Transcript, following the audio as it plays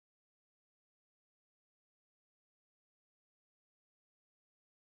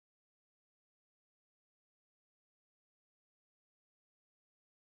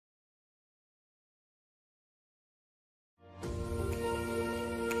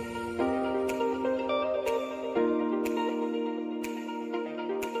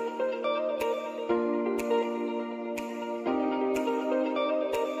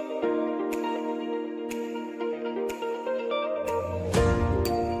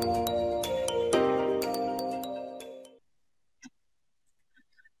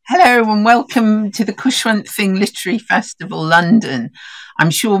Hello and welcome to the Khushwant Singh Literary Festival, London. I'm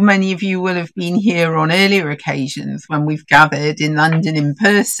sure many of you will have been here on earlier occasions when we've gathered in London in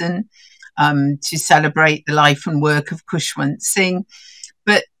person to celebrate the life and work of Khushwant Singh.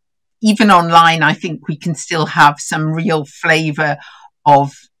 But even online, I think we can still have some real flavour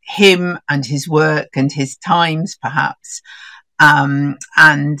of him and his work and his times, perhaps.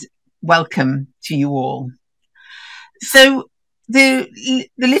 And welcome to you all. So the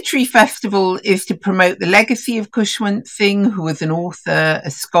Literary Festival is to promote the legacy of Khushwant Singh, who was an author, a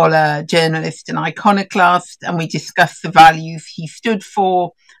scholar, journalist and iconoclast, and we discuss the values he stood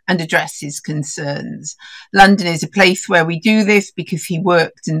for and address his concerns. London is a place where we do this because he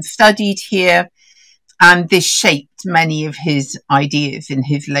worked and studied here, and this shaped many of his ideas in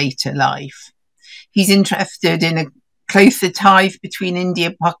his later life. He's interested in a closer ties between India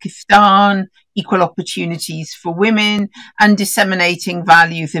and Pakistan, equal opportunities for women, and disseminating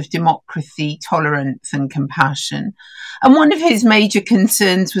values of democracy, tolerance and compassion. And one of his major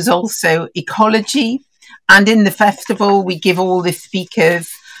concerns was also ecology. And in the festival, we give all the speakers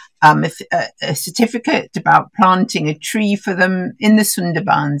a certificate about planting a tree for them in the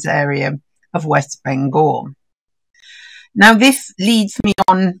Sundarbans area of West Bengal. Now, this leads me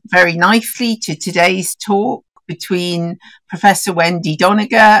on very nicely to today's talk between Professor Wendy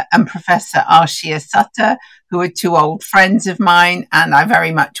Doniger and Professor Arshia Sattar, who are two old friends of mine, and I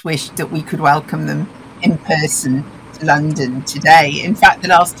very much wish that we could welcome them in person to London today. In fact, the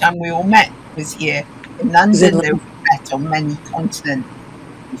last time we all met was here in London, though we met on many continents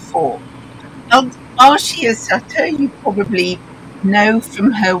before. Arshia Sattar, you probably know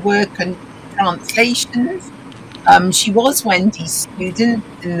from her work on translations. She was Wendy's student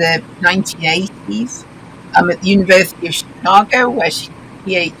in the 1980s. At the University of Chicago, where she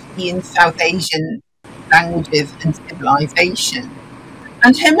did a PhD in South Asian languages and civilization.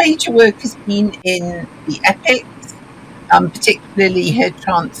 And her major work has been in the epics, particularly her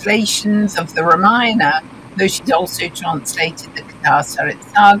translations of the Ramayana, though she's also translated the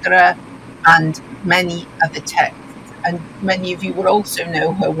Katha and many other texts. And many of you will also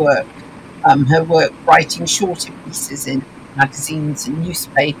know her work writing shorter pieces in magazines and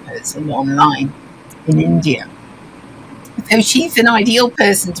newspapers and online in India. So she's an ideal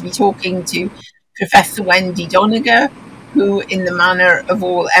person to be talking to Professor Wendy Doniger, who, in the manner of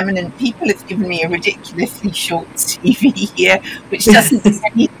all eminent people, has given me a ridiculously short CV here, which doesn't do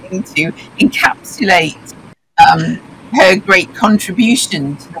anything to encapsulate her great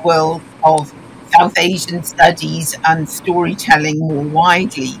contribution to the world of South Asian studies and storytelling more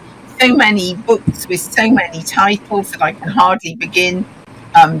widely. So many books with so many titles that I can hardly begin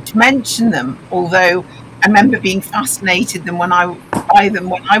to mention them, although I remember being fascinated by them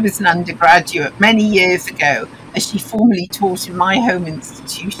when I was an undergraduate many years ago, as she formerly taught in my home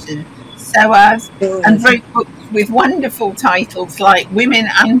institution, SOAS, and wrote books with wonderful titles like Women,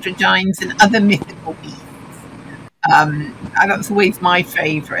 Androgynes and Other Mythical Beasts. And that's always my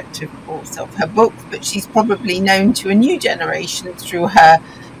favourite, of course, of her books, but she's probably known to a new generation through her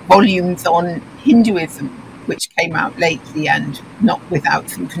volumes on Hinduism, which came out lately and not without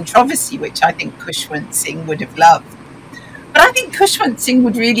some controversy, which I think Khushwant Singh would have loved. But I think Khushwant Singh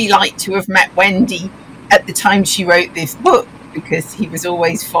would really like to have met Wendy at the time she wrote this book, because he was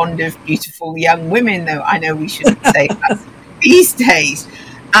always fond of beautiful young women, though I know we shouldn't say that these days.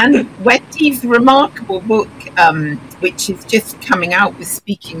 And Wendy's remarkable book, which is just coming out with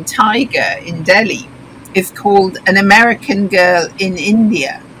Speaking Tiger in Delhi, is called An American Girl in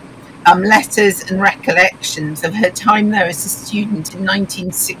India. Letters and recollections of her time there as a student in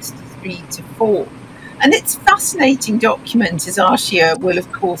 1963 to 4. And it's a fascinating document, as Arshia will,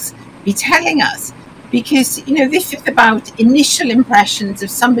 of course, be telling us, because, you know, this is about initial impressions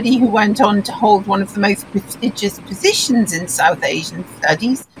of somebody who went on to hold one of the most prestigious positions in South Asian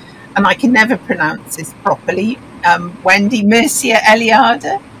studies, and I can never pronounce this properly, Wendy, Mircea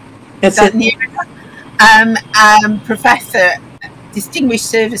Eliade? Is that near enough? Professor, Distinguished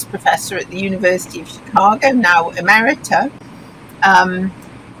Service Professor at the University of Chicago, now Emerita,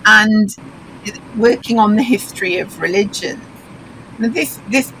 and working on the history of religion. Now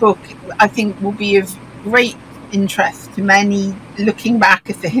this book, I think, will be of great interest to many, looking back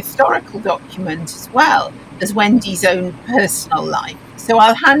at the historical document as well as Wendy's own personal life. So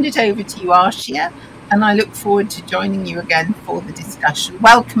I'll hand it over to you, Arshia, and I look forward to joining you again for the discussion.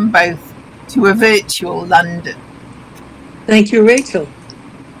 Welcome both to a virtual London. Thank you, Rachel.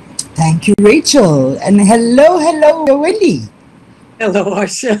 Thank you, Rachel. And hello, Wendy. Hello,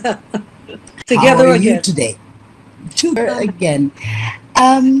 Arshia. Together How are again. You today? Together again.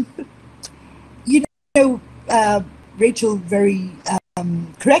 You know, Rachel very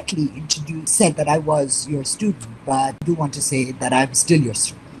correctly said that I was your student, but I do want to say that I'm still your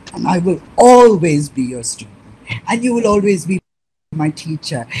student. And I will always be your student. And you will always be my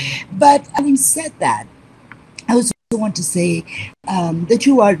teacher. But having said that, I also want to say that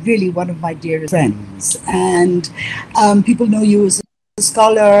you are really one of my dearest friends. And people know you as a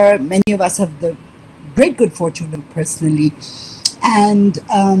scholar. Many of us have the great good fortune of personally. And,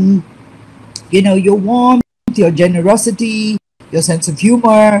 your warmth, your generosity, your sense of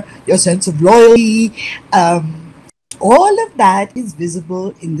humor, your sense of loyalty, all of that is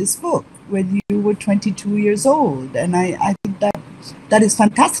visible in this book when you were 22 years old. And I think that is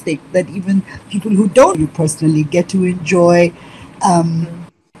fantastic that even people who don't know you personally get to enjoy that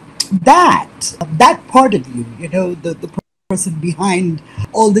part of you, the person behind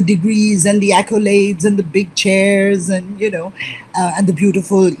all the degrees and the accolades and the big chairs and, and the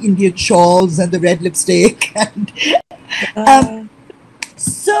beautiful Indian shawls and the red lipstick. And,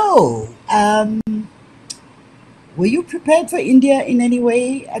 were you prepared for India in any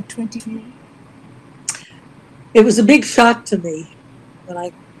way at 22? It was a big shock to me when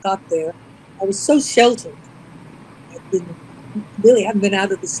I got there. I was so sheltered. Really haven't been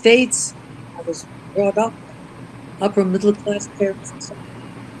out of the States. I was brought up upper middle class parents and so on.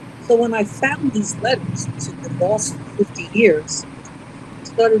 So when I found these letters, which had been lost for 50 years, I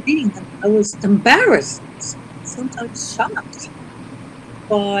started reading them. I was embarrassed, sometimes shocked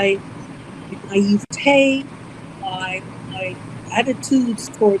by my naivete, by my attitudes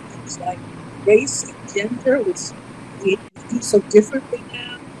toward things like race and gender, which we do so differently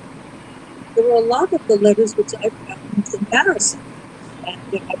now. There were a lot of the letters which I found embarrassing. And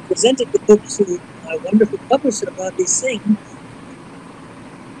when I presented the book to my wonderful publisher, Wendy Singh,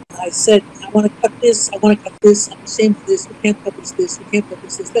 I said, I want to cut this, I want to cut this, I'm ashamed of this, we can't publish this, we can't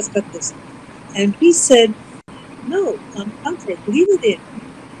publish this, let's cut this. And he said, no, on the contrary, leave it in,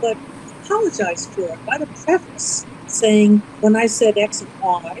 but apologize for it. Write a preface saying, when I said X and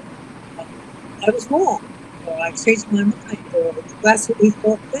Y, I was wrong, or I changed my mind, or that's what we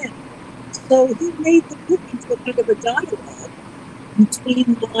thought then. So he made the book into a kind of a dialogue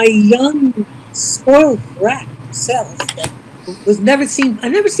between my young, spoiled brat self that was I'd never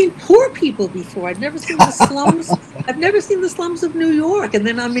seen poor people before. I'd never seen the slums. I've never seen the slums of New York, and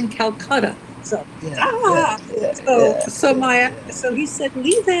then I'm in Calcutta. So, so he said,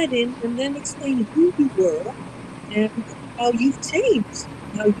 leave that in, and then explain who you were and how you've changed.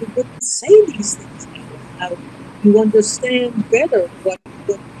 How you wouldn't say these things now. How you understand better what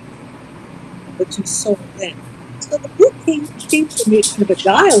you saw then. So the book came to me kind of a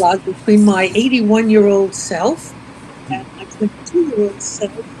dialogue between my 81-year-old self and my 22-year-old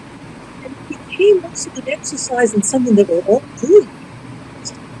self, and it became also an exercise in something that we're all doing,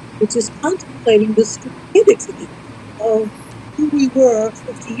 which is contemplating the stupidity of who we were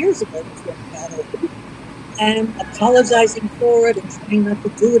 50 years ago, which we're not old, and apologizing for it and trying not to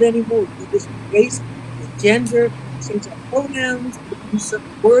do it anymore. We do this with race, with gender, change our pronouns, use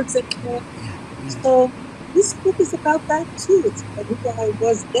certain words anymore. So this book is about that too. It's about who I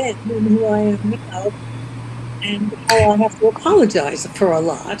was then and who I am now, and how I have to apologize for a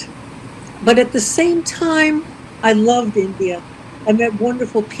lot. But at the same time, I loved India. I met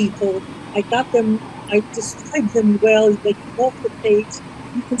wonderful people. I described them well. They came off the page.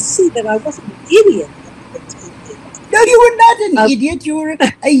 You can see that I wasn't an idiot. No, you were not an idiot. You were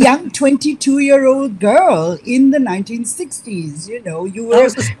a young 22-year-old girl in the 1960s. You were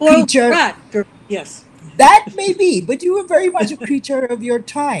a creature. Brat. Yes. That may be, but you were very much a creature of your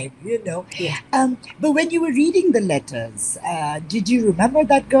time, Yeah. But when you were reading the letters, did you remember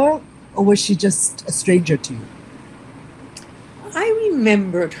that girl, or was she just a stranger to you? I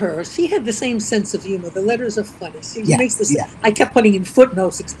remembered her. She had the same sense of humor. The letters are funny. She makes this. Yeah. I kept putting in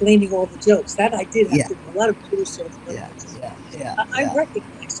footnotes explaining all the jokes. That I did have to do a lot of Jewish jokes. I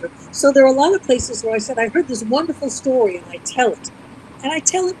recognized her. So there are a lot of places where I said, I heard this wonderful story, and I tell it. And I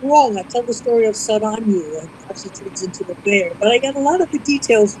tell it wrong. I tell the story of Saranyu, and how she turns into the bear. But I got a lot of the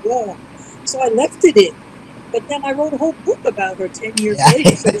details wrong. So I left it in. But then I wrote a whole book about her 10 years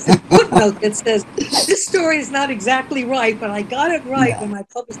later. So there's a footnote that says, this story is not exactly right, but I got it right when I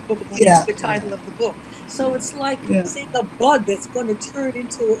published the book, when it's the title of the book. So it's like seeing a bud that's going to turn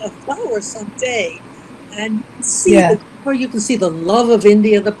into a flower someday. And you can see you can see the love of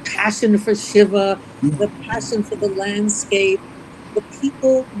India, the passion for Shiva, the passion for the landscape, the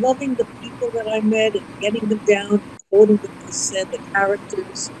people, loving the people that I met and getting them down, quoting what they said, the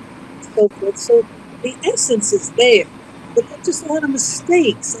characters, and so forth. So the essence is there, but there's just a lot of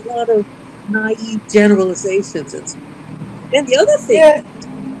mistakes, a lot of naive generalizations. And the other thing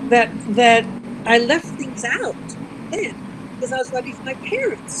that I left things out then because I was writing to my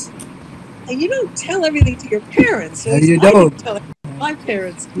parents. And you don't tell everything to your parents. So You I don't. didn't tell everything to my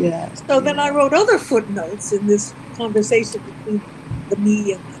parents. Yeah. So then I wrote other footnotes in this conversation between the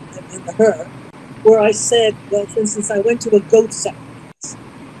me and the her, where I said, well, for instance, I went to a goat sacrifice.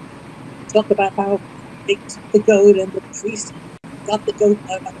 Talk about how they took the goat and the priest got the goat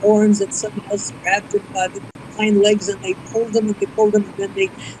by the horns and someone else grabbed him by the hind legs and they pulled him and then the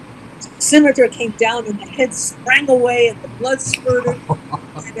senator came down and the head sprang away and the blood spurted.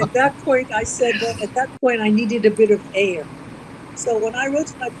 And at that point I said, well, at that point I needed a bit of air. So when I wrote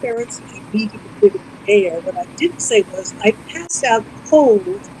to my parents, I needed a bit of air. What I didn't say was I passed out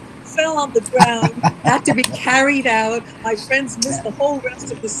cold, fell on the ground, had to be carried out. My friends missed the whole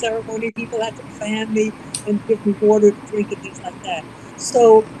rest of the ceremony. People had to fan me and give me water to drink and things like that.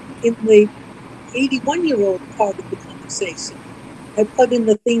 So in the 81-year-old part of the conversation, I put in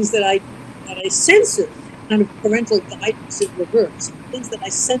the things that I censored, kind of parental guidance in reverse, things that I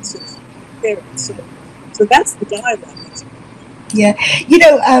censored from my parents. So that's the dialogue. Yeah,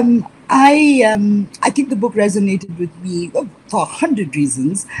 I think the book resonated with me for 100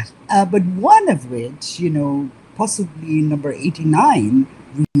 reasons, but one of which, possibly number 89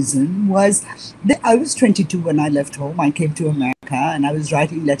 reason was that I was 22 when I left home. I came to America and I was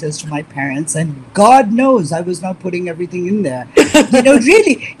writing letters to my parents, and God knows I was not putting everything in there.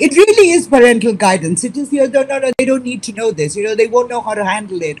 It really is parental guidance. It is, no, they don't need to know this. They won't know how to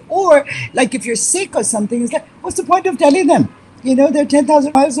handle it. Or like if you're sick or something, it's like, what's the point of telling them? They're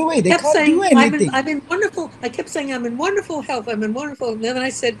 10,000 miles away. They can't do anything. I'm in wonderful. I kept saying I'm in wonderful health. I'm in wonderful. And then I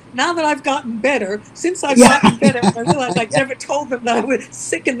said, now that I've gotten better, since I've gotten better, I realized I never told them that I was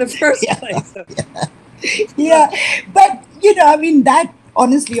sick in the first place. So. But that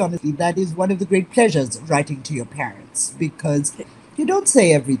honestly, that is one of the great pleasures of writing to your parents, because you don't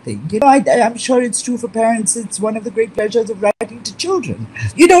say everything. I'm sure it's true for parents. It's one of the great pleasures of writing to children.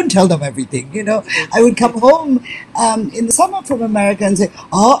 You don't tell them everything. I would come home in the summer from America and say,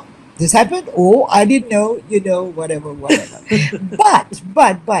 oh, this happened. Oh, I didn't know, whatever.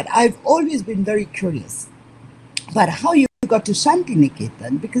 but I've always been very curious about how you got to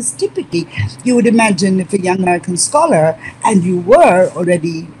Shantiniketan, because typically you would imagine if a young American scholar, and you were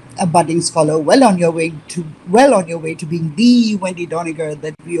already a budding scholar, well on your way to being the Wendy Doniger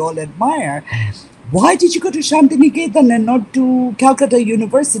that we all admire, why did you go to Shantiniketan and not to Calcutta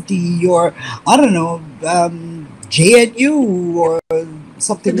University or, I don't know, JNU or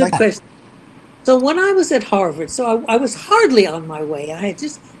something like that? So when I was at Harvard, so I was hardly on my way.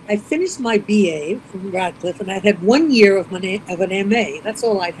 I finished my BA from Radcliffe, and I'd had 1 year of an MA. That's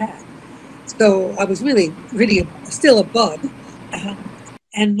all I'd had. So I was really still a bud.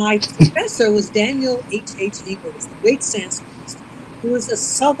 And my professor was Daniel H. Eagle, the great Sanskritist, who was a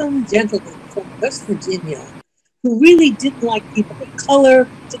Southern gentleman from West Virginia, who really didn't like people of color,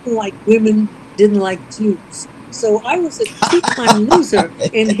 didn't like women, didn't like Jews. So I was a two-time loser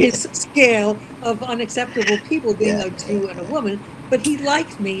in his scale of unacceptable people, being a Jew and a woman. But he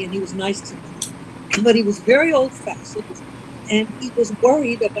liked me and he was nice to me. But he was very old-fashioned, and he was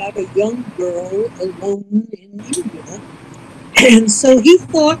worried about a young girl alone in India. And so he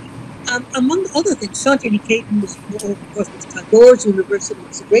thought, among other things, Shantiniketan was, of course, was Tagore's university. It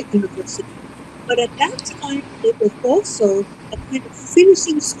was a great university. But at that time, it was also a kind of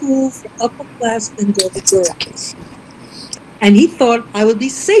finishing school for upper-class Bengali girls. And he thought I would be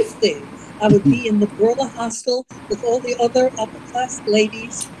safe there. I would be in the Burla hostel with all the other upper-class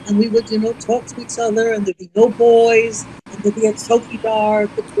ladies, and we would, talk to each other, and there'd be no boys, and there'd be a chowkidar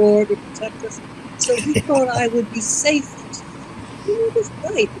at the door to protect us. So he thought I would be safe. He was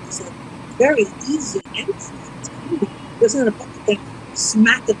right. It was a very easy entry. It wasn't a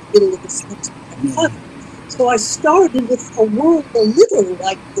smack in the middle of the street. So I started with a world a little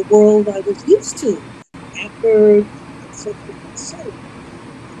like the world I was used to after so.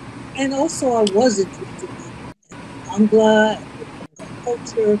 And also I was interested in Bangla and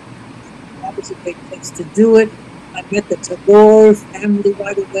culture. That was a great place to do it. I met the Tagore family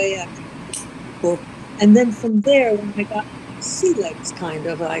right away after the book. And then from there, when I got sea legs,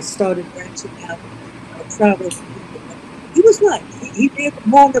 I started branching out. I traveled. He was right. He may have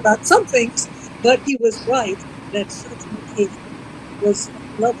been wrong about some things, but he was right that Shantiniketan was a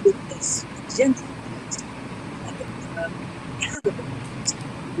lovely place, a gentle place,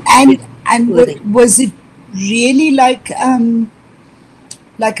 and was it really like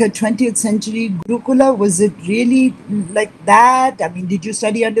a 20th century Gurukula? Was it really like that? I mean, did you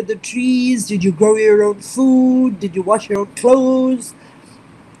study under the trees? Did you grow your own food? Did you wash your own clothes?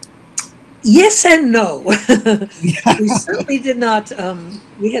 Yes and no. We certainly did not.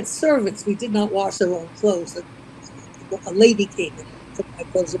 We had servants. We did not wash our own clothes. a lady came in, took my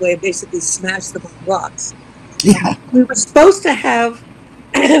clothes away, and basically smashed them on rocks. Yeah. We were supposed to have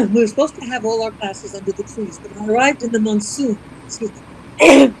all our classes under the trees, but I arrived in the monsoon. Excuse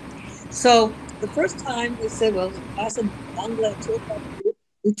me. So the first time we said, well, class in Bangla,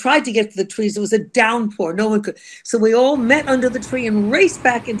 we tried to get to the trees. It was a downpour. No one could. So we all met under the tree and raced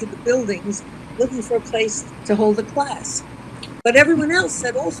back into the buildings looking for a place to hold a class. But everyone else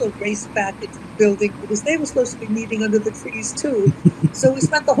had also raced back into the building because they were supposed to be meeting under the trees too. So we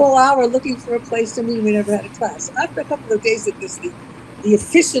spent the whole hour looking for a place to meet, and we never had a class. So after a couple of days at this, the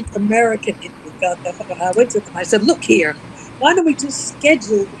efficient American got the, I went to them. I said, look here, why don't we just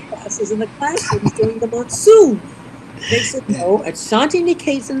schedule the classes in the classrooms during the monsoon? They said, no, at Shanti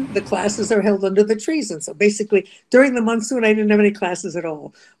Niketan, the classes are held under the trees. And so basically, during the monsoon, I didn't have any classes at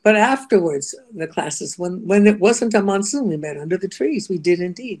all. But afterwards, the classes, when it wasn't a monsoon, we met under the trees. We did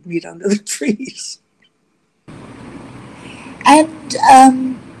indeed meet under the trees. And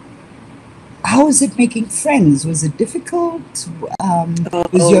how was it making friends? Was it difficult?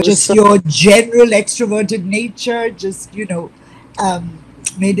 Your general extroverted nature just,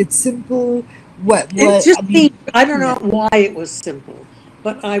 made it simple? I don't know why it was simple,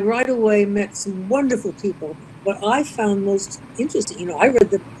 but I right away met some wonderful people. What I found most interesting, I read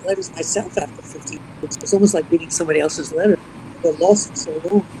the letters myself after 15 years. It was almost like reading somebody else's letter. They were lost for so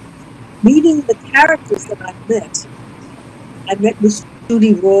long. Meeting the characters that I met with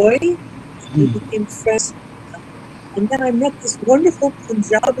Judy Roy. We became friends. And then I met this wonderful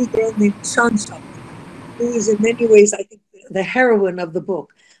Punjabi girl named Chansha, who is in many ways, I think, the heroine of the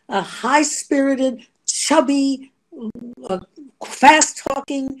book. A high-spirited, chubby,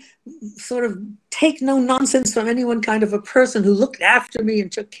 fast-talking, sort of take no nonsense from anyone kind of a person who looked after me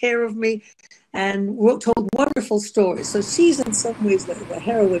and took care of me and told wonderful stories. So she's in some ways the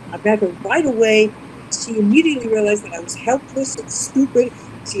heroine. I met her right away. She immediately realized that I was helpless and stupid.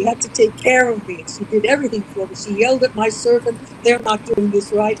 She had to take care of me. She did everything for me. She yelled at my servant, they're not doing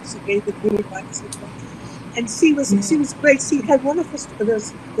this right. She made them do it right. And she was great. She had wonderful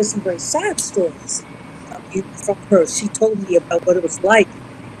stories. There's some very sad stories from her. She told me about what it was like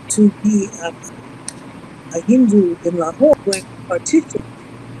to be a Hindu in Lahore when partition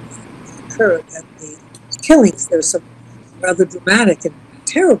occurred and the killings. There's some rather dramatic and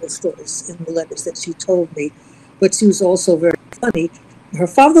terrible stories in the letters that she told me, but she was also very funny. Her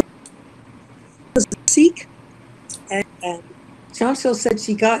father was a Sikh, and Chanchal said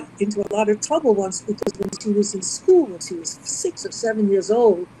she got into a lot of trouble once because when she was in school, when she was 6 or 7 years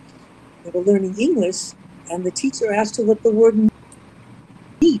old, they were learning English, and the teacher asked her what the word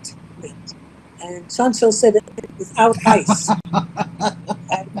meat meant. And Chanchal said it without ice.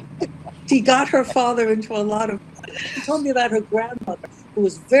 And she got her father into a lot of... She told me about her grandmother, who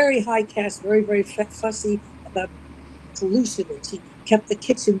was very high caste, very, very fussy about pollution, and she kept the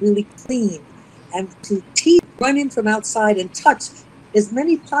kitchen really clean. And to run in from outside and touch as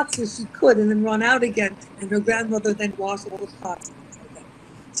many pots as she could and then run out again. And her grandmother then washed all the pots. And things like that.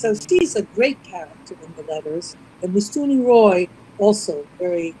 So she's a great character in the letters. And Mistuni Roy, also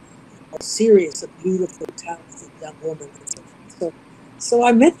very serious, a beautiful, talented young woman. So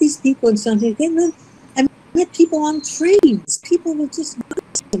I met these people in Shanti Niketan. I met people on trains. People were just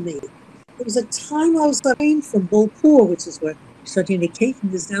nice to me. There was a time I was on a train from Bolpur, which is where Shanti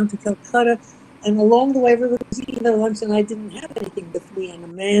Niketan is, down to Calcutta. And along the way, everyone was eating their lunch, and I didn't have anything with me. And a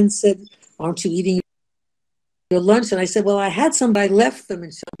man said, aren't you eating your lunch? And I said, well, I had some, but I left them in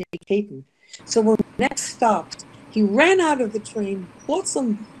Shanti Niketan. So when we next stopped, he ran out of the train, bought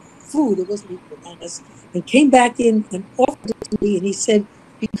some food, it wasn't even bananas, and came back in and offered it to me. And he said,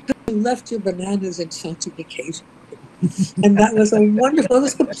 because you left your bananas in Shanti Niketan. And that was a wonderful, it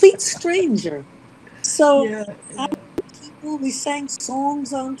was a complete stranger. So we sang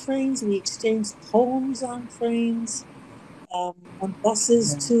songs on trains. We exchanged poems on trains, on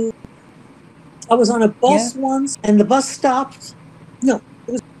buses too. I was on a bus once, and the bus stopped. No,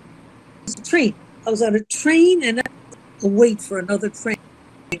 it was a train. I was on a train, and I had to wait for another train.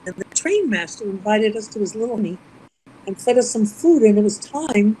 And the train master invited us to his little home and fed us some food, and it was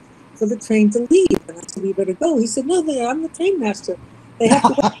time for the train to leave. And I said, we better go. He said, no, I'm the train master. They have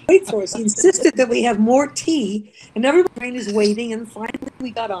to wait for us. He insisted that we have more tea, and every train is waiting. And finally, we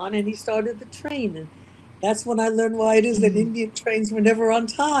got on, and he started the train. And that's when I learned why it is that Indian trains were never on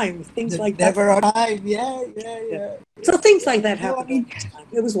time. Things like that. Never on time. Yeah. So things like that happened.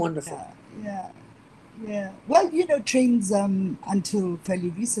 It was wonderful. Yeah. Well, trains until fairly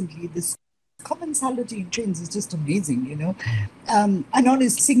recently, this commensality in trains is just amazing. And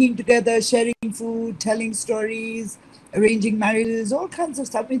honest, singing together, sharing food, telling stories, arranging marriages, all kinds of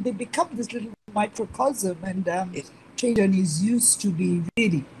stuff. I mean, they become this little microcosm, and train journeys used to be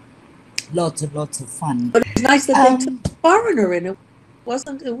really lots and lots of fun. But it's nice that they took a foreigner in. It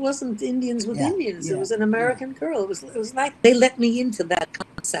wasn't Indians with Indians. It was an American girl. It was nice. They let me into that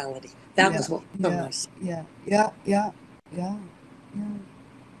commensality. That was what was so nice. Yeah.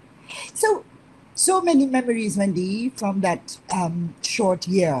 So many memories, Wendy, from that short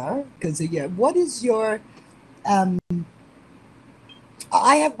year. Because what is your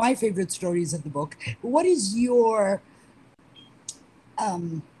I have my favorite stories in the book. What is your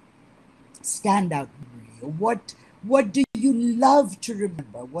standout memory? What do you love to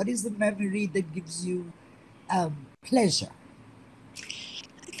remember? What is the memory that gives you pleasure?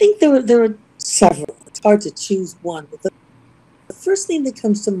 I think there are several. It's hard to choose one. But the first thing that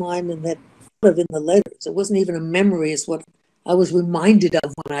comes to mind, and that sort of in the letters, it wasn't even a memory, is what I was reminded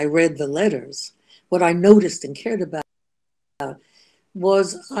of when I read the letters. What I noticed and cared about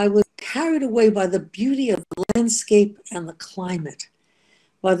was I was carried away by the beauty of the landscape and the climate,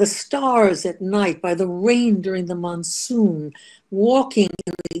 by the stars at night, by the rain during the monsoon, walking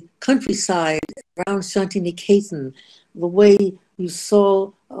in the countryside around Shantiniketan, the way you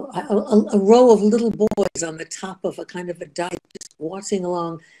saw a row of little boys on the top of a kind of a dike, just walking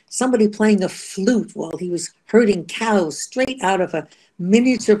along, somebody playing a flute while he was herding cows, straight out of a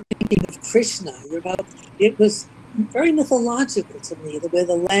miniature painting of Krishna. It was very mythological to me, the way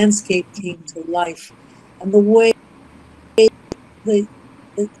the landscape came to life, and the way the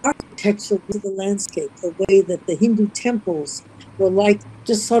architecture of the landscape, the way that the Hindu temples were like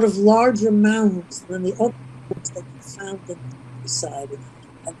just sort of larger mounds than the other ones that you found in the countryside,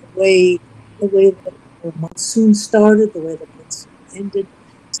 and the way that the monsoon started, the way the monsoon ended.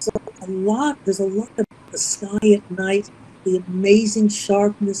 So there's a lot about the sky at night, the amazing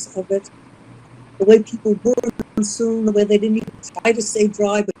sharpness of it, the way people were in the monsoon, the way they didn't even try to stay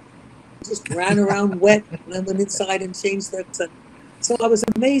dry, but just ran around wet and then went inside and changed their clothes. So I was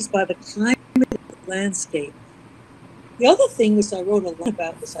amazed by the climate of the landscape. The other thing which I wrote a lot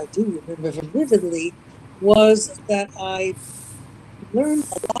about, which I do remember vividly, was that I learned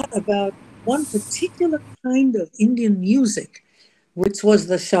a lot about one particular kind of Indian music, which was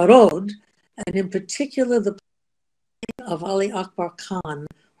the charod, and in particular the playing of Ali Akbar Khan,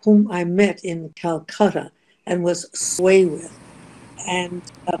 whom I met in Calcutta and was sway with, and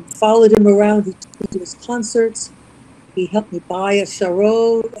followed him around. He took me to his concerts. He helped me buy a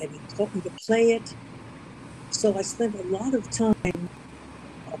charod, and he taught me to play it. So I spent a lot of time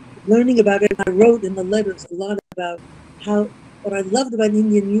learning about it. And I wrote in the letters a lot about how what I loved about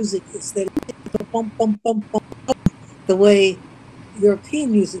Indian music is that it didn't bum, bum, bum, bum, bum, the way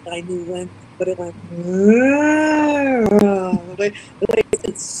European music I knew went, but it went the way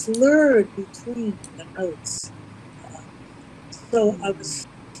it slurred between the notes. So it was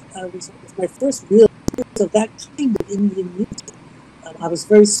my first real experience of that kind of Indian music. I was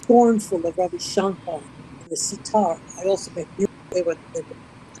very scornful of Ravi Shankar and the sitar. I also made music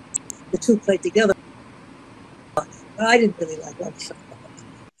the two played together. But I didn't really like Ravi Shankar.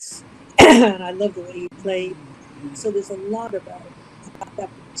 And I loved the way he played. So there's a lot about that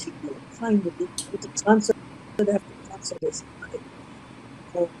particular kind of music. It's a concert after concert.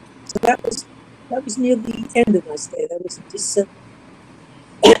 So that was near the end of my stay. That was in December.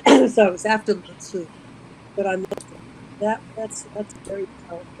 So it was after the monsoon. But I loved it. That's very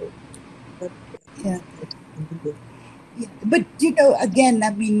powerful. Yeah. But again,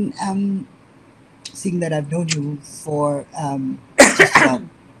 I mean, seeing that I've known you for just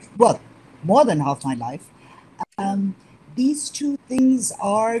about, more than half my life, these two things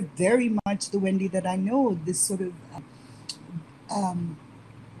are very much the Wendy that I know. This sort of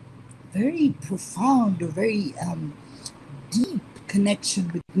very profound or very deep connection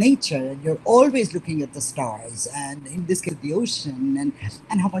with nature, and you're always looking at the stars, and in this case the ocean,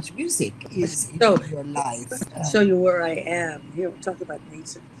 and how much music is in your life. Show you where I am. Here we're talking about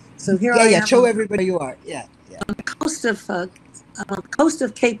nature. So here I am. Show everybody you are. On the coast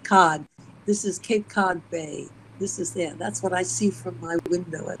of Cape Cod. This is Cape Cod Bay. This is that's what I see from my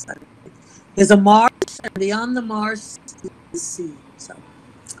window. There's a marsh, and beyond the marsh is the sea.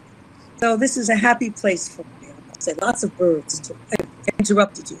 So this is a happy place for me. I'll say lots of birds too. I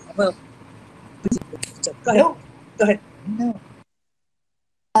interrupted you. Well, go ahead. No.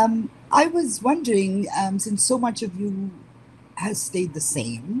 I was wondering, since so much of you has stayed the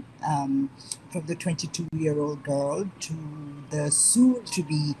same, from the 22-year-old girl to the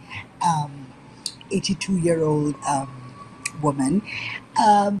soon-to-be 82-year-old woman,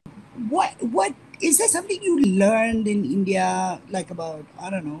 what is there something you learned in India, like about, I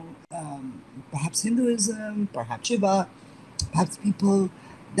don't know, perhaps Hinduism, perhaps Shiva, perhaps people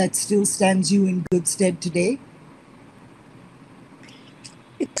that still stands you in good stead today?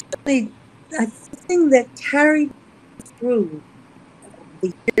 the thing that carried through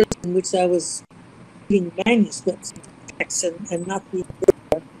the years in which I was reading manuscripts and texts and not being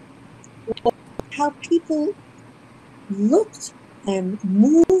there, was how people looked and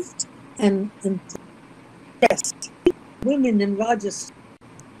moved and dressed. Women in Rajasthan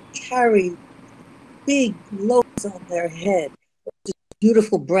carried big loads on their head,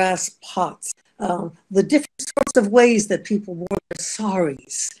 beautiful brass pots, the different sorts of ways that people wore their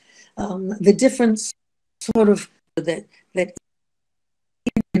saris, the different sort of that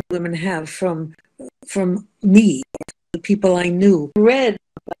Indian women have from me, the people I knew. Read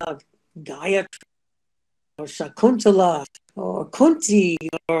about Gayatri or Shakuntala or Kunti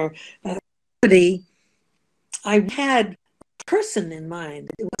or I had a person in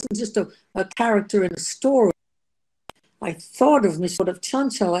mind. It wasn't just a character in a story. I thought of Miss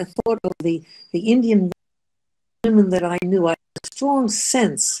Chanchal. I thought of the Indian women that I knew. I had a strong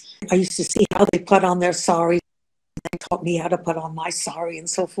sense. I used to see how they put on their saris. They taught me how to put on my sari and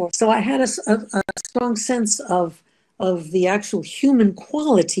so forth. So I had a strong sense of the actual human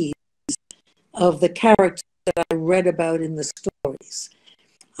qualities of the characters that I read about in the stories.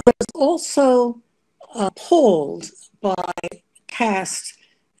 I was also appalled by caste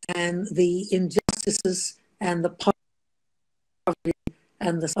and the injustices and the poverty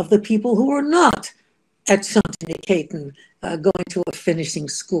and of the people who were not at Shantiniketan going to a finishing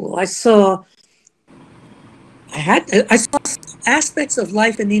school. I saw aspects of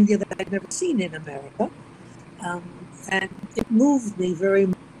life in India that I'd never seen in America, and it moved me very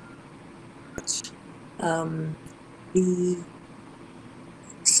much. The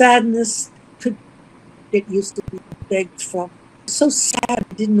sadness it used to be begged from. So sad,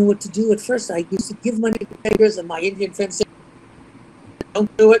 I didn't know what to do at first. I used to give money to beggars, and my Indian friends said,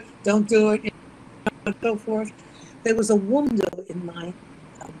 "Don't do it, don't do it," and so forth. There was a woman in my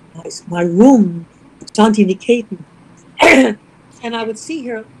room, Shantiniketan, and I would see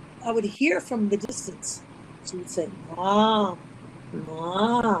her. I would hear from the distance. She would say, "Mom,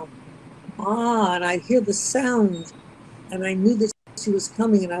 Mom, Mom," and I'd hear the sound, and I knew that she was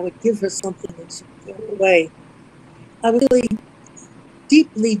coming, and I would give her something, and she would go away. I was really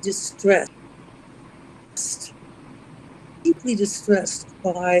deeply distressed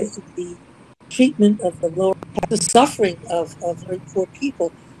by the treatment of the lower class, the suffering of very poor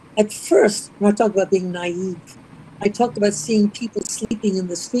people. At first, when I talk about being naive, I talked about seeing people sleeping in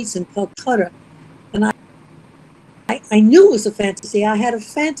the streets in Calcutta, and I knew it was a fantasy. I had a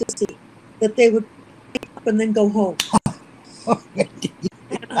fantasy that they would wake up and then go home.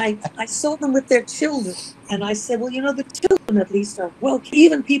 And I saw them with their children, and I said, well, you know, the children at least are well,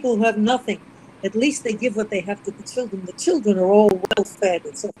 even people who have nothing, at least they give what they have to the children. The children are all well fed,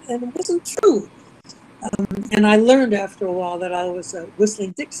 and it wasn't true. And I learned after a while that I was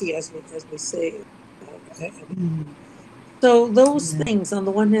whistling Dixie, as we say. So those things, on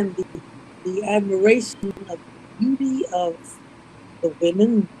the one hand, the admiration of the beauty of the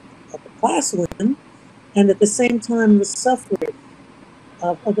women, of the class women, and at the same time the suffering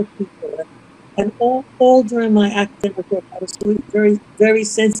of other people. And all during my academic work, I was very, very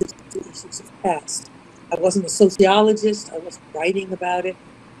sensitive to issues of caste. I wasn't a sociologist, I wasn't writing about it,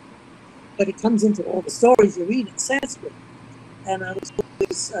 but it comes into all the stories you read in Sanskrit. And I was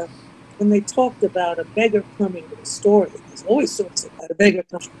always, when they talked about a beggar coming with a story, there's always stories about a beggar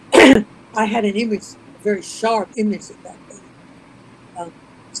coming. I had an image, a very sharp image of that beggar.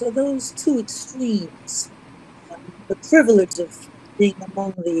 So those two extremes, the privilege of being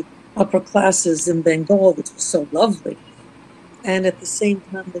among the upper classes in Bengal, which was so lovely, and at the same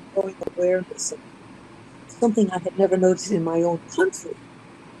time the growing awareness of something I had never noticed in my own country.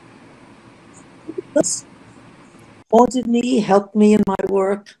 This haunted me, helped me in my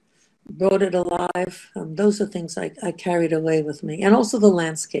work, brought it alive. Those are things I carried away with me. And also the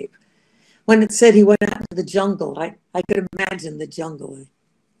landscape. When it said he went out to the jungle, I could imagine the jungle.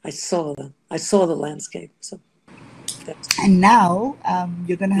 I saw the landscape. So. And now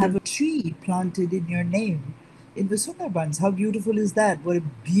you're going to have a tree planted in your name in the Sundarbans. How beautiful is that? What a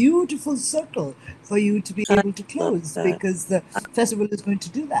beautiful circle for you to be able to close, because the festival is going to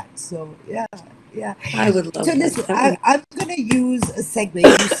do that. So, yeah. I would love so listen, I'm going to use a segue.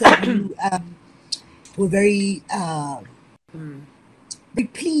 You said you were very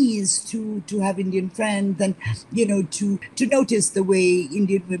pleased to have Indian friends, and you know, to notice the way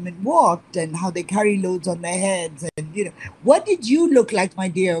Indian women walked and how they carry loads on their heads. And you know, what did you look like, my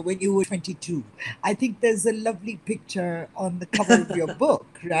dear, when you were 22? I think there's a lovely picture on the cover of your book,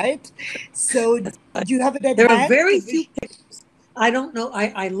 right? So do you have it at hand? There are very few pictures. I don't know.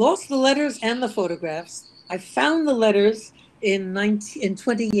 I lost the letters and the photographs. I found the letters, in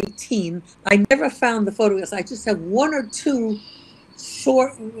 2018. I never found the photographs. I just have one or two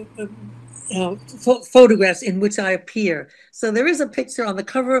short photographs in which I appear. So there is a picture on the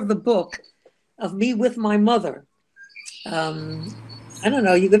cover of the book of me with my mother. I don't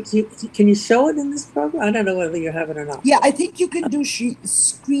know. Can you show it in this program? I don't know whether you have it or not. Yeah, I think you can do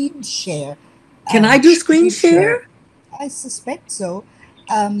screen share. Can I do screen share? I suspect so.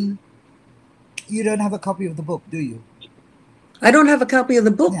 You don't have a copy of the book, do you? I don't have a copy of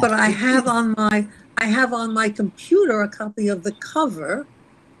the book, but I have on my computer a copy of the cover.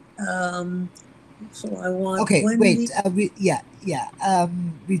 So I want. Okay, Wendy. wait.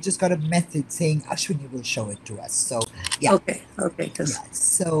 We just got a message saying Ashwini will show it to us. So yeah. Okay. Yeah,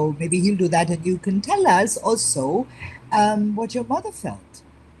 so maybe he'll do that, and you can tell us also what your mother felt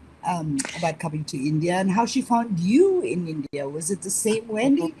about coming to India and how she found you in India. Was it the same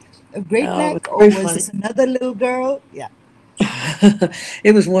Wendy of Great Neck, or was this another little girl? Yeah.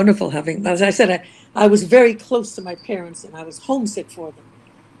 It was wonderful having. As I said, I was very close to my parents, and I was homesick for them.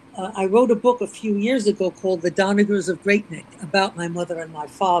 I wrote a book a few years ago called The Donigers of Great Neck about my mother and my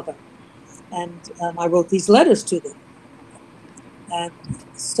father. And I wrote these letters to them. And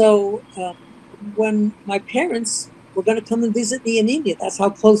so when my parents were going to come and visit me in India, that's how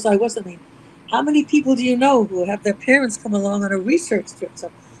close I was. I mean, how many people do you know who have their parents come along on a research trip?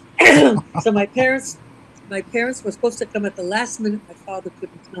 So, so my parents were supposed to come at the last minute. My father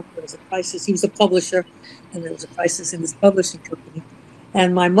couldn't come. There was a crisis. He was a publisher, and there was a crisis in his publishing company.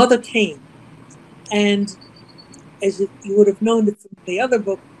 And my mother came, and as you would have known from the other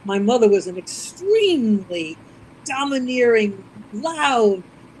book, my mother was an extremely domineering, loud,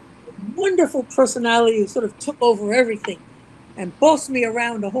 wonderful personality who sort of took over everything and bossed me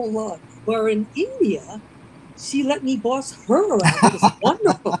around a whole lot. Where in India, she let me boss her around. It was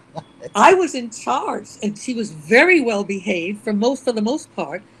wonderful. I was in charge, and she was very well behaved for the most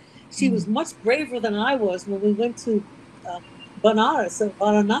part. She was much braver than I was when we went to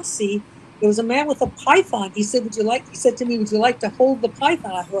Varanasi. There was a man with a python. He said to me, would you like to hold the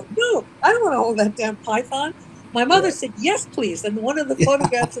python? I thought, no, I don't want to hold that damn python. My mother said, yes, please. And one of the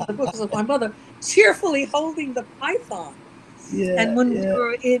photographs in the book is of my mother cheerfully holding the python. And when we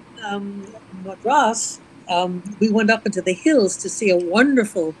were in Madras, we went up into the hills to see a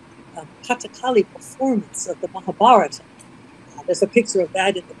wonderful Kathakali performance of the Mahabharata. There's a picture of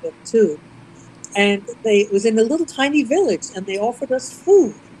that in the book, too. And it was in a little tiny village, and they offered us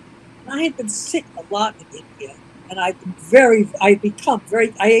food. And I had been sick a lot in India, and I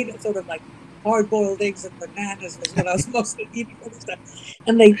ate sort of like hard-boiled eggs and bananas was what I was mostly eating all this time.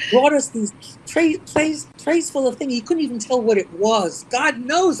 And they brought us these trays full of things. You couldn't even tell what it was. God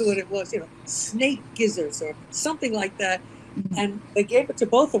knows what it was, snake gizzards or something like that. And they gave it to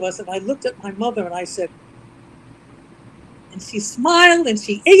both of us, and I looked at my mother and I said, and she smiled, and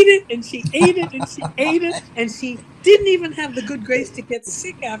she ate it, and she ate it, and she ate it, and she didn't even have the good grace to get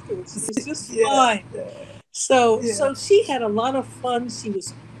sick afterwards. She was just fine. So she had a lot of fun. She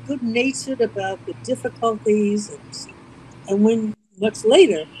was good-natured about the difficulties, and when much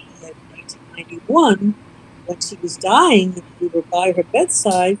later, in 1991, when she was dying, and we were by her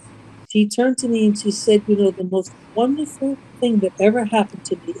bedside, she turned to me and she said, the most wonderful thing that ever happened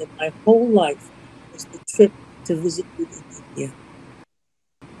to me in my whole life was the trip to visit you in India.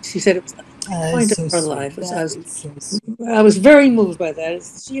 She said it was the point of her life. I was very moved by that.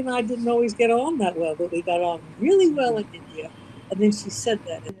 She and I didn't always get on that well, but we got on really well in India. And then she said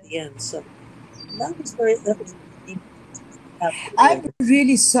that at the end. So that was I'm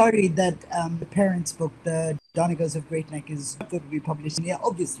really sorry that the parents' book, The Donigers of Great Neck, is not going to be published in India.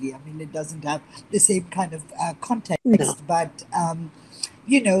 Obviously, I mean, it doesn't have the same kind of context, but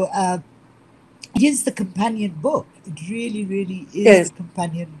it is the companion book. It really, really is the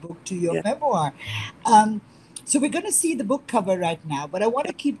companion book to your memoir. So we're going to see the book cover right now, but I want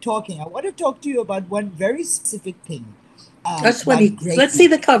to keep talking. I want to talk to you about one very specific thing. Let's see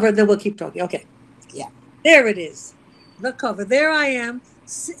the cover, then we'll keep talking. Okay. Yeah. There it is. The cover. There I am.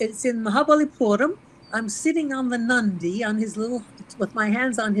 It's in Mahabalipuram. I'm sitting on the Nandi, with my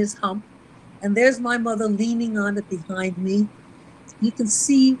hands on his hump, and there's my mother leaning on it behind me. You can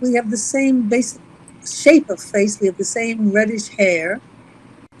see we have the same basic shape of face. We have the same reddish hair.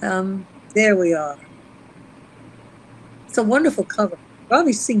 There we are. It's a wonderful cover.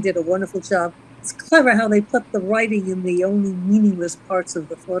 Ravi Singh did a wonderful job. It's clever how they put the writing in the only meaningless parts of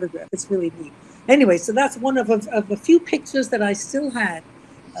the photograph. It's really neat. Anyway, so that's one of a few pictures that I still had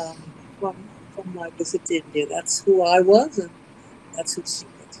from my visit to India. That's who I was, and that's who she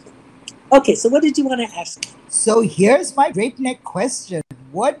was. Okay, so what did you want to ask me? So here's my Great Neck question.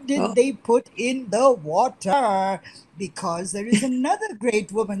 What did they put in the water? Because there is another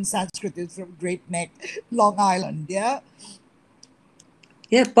great woman Sanskritist from Great Neck, Long Island. Yeah.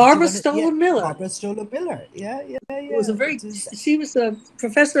 Yeah, Barbara Stoller Miller. Barbara Stoller Miller. Yeah. It was she was a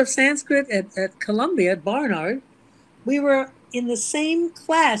professor of Sanskrit at Columbia, at Barnard. We were in the same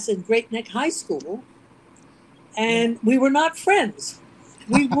class in Great Neck High School, and we were not friends.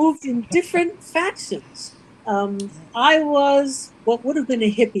 We moved in different factions. I was what would have been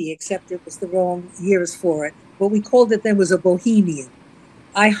a hippie, except it was the wrong years for it. What we called it then was a bohemian.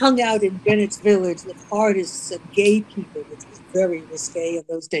 I hung out in Greenwich Village with artists and gay people, which was very risque in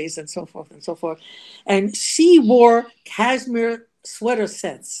those days, and so forth and so forth. And she wore cashmere sweater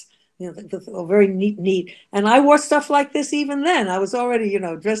sets, very neat. And I wore stuff like this even then. I was already,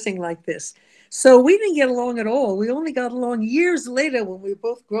 dressing like this. So we didn't get along at all. We only got along years later when we were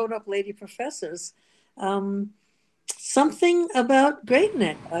both grown-up lady professors. Something about Great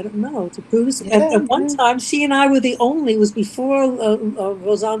Neck, I don't know, to produce. At one time, she and I were the only, it was before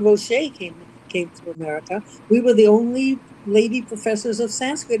Rosanne Rocher came to America. We were the only lady professors of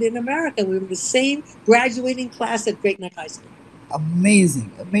Sanskrit in America. We were the same graduating class at Great Neck High School.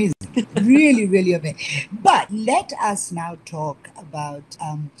 Amazing. Really, really amazing. But let us now talk about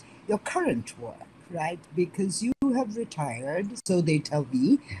your current work, right? Because you have retired, so they tell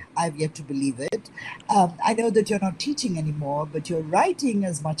me. I've yet to believe it. I know that you're not teaching anymore, but you're writing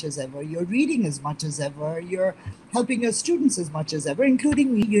as much as ever. You're reading as much as ever. You're helping your students as much as ever,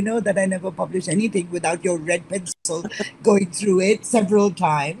 including me. You know that I never publish anything without your red pencil going through it several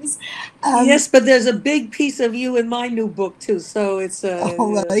times. Yes, but there's a big piece of you in my new book too, so it's it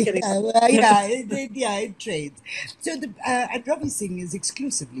trades. So and Ravi Singh is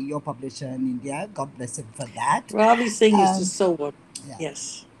exclusively your publisher in India. God bless him for that. Ravi Singh is just so wonderful. Yeah.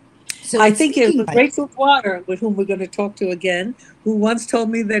 Yes. So I think it was Rachel Water, with whom we're going to talk to again, who once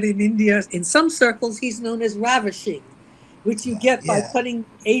told me that in India, in some circles, he's known as ravishing, which you get by putting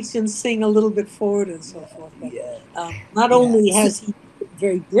H and Singh a little bit forward and so forth. But, not only has he been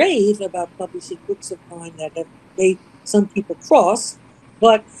very brave about publishing books of mine that have made some people cross,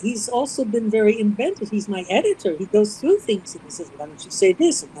 but he's also been very inventive. He's my editor. He goes through things and he says, why don't you say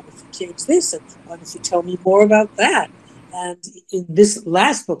this? And why don't you change this? And why don't you tell me more about that? And in this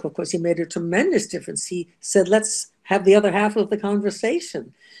last book, of course, he made a tremendous difference. He said, let's have the other half of the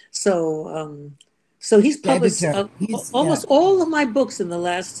conversation. So he's published almost all of my books in the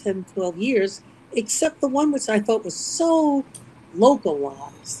last 10, 12 years, except the one which I thought was so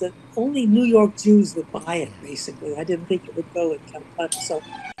localized that only New York Jews would buy it, basically. I didn't think it would go in Calcutta. So,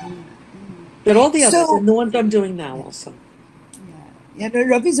 but all the others, and the ones I'm doing now also. Yeah, no,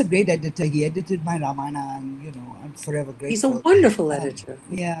 Ravi's a great editor. He edited my Ramayana, and I'm forever grateful. He's a wonderful editor.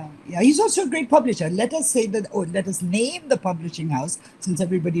 He's also a great publisher. Let us say that, let us name the publishing house, since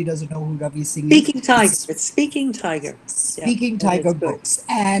everybody doesn't know who Ravi Singh is. Speaking Tiger. It's Speaking Tiger. Speaking Tiger Books.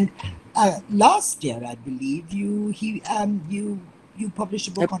 And last year, I believe, you published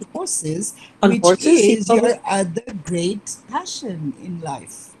a book on horses, which is your other great passion in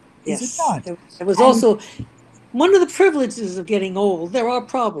life. Yes. Is it not? It was also one of the privileges of getting old. There are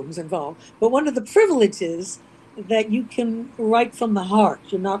problems involved, but one of the privileges that you can write from the heart.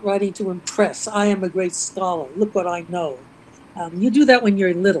 You're not writing to impress. I am a great scholar. Look what I know. You do that when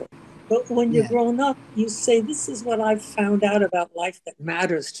you're little. But when you're grown up, you say, this is what I've found out about life that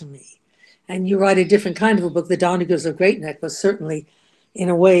matters to me. And you write a different kind of a book. The Donigers of Great Neck was certainly, in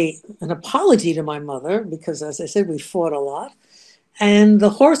a way, an apology to my mother, because, as I said, we fought a lot. And the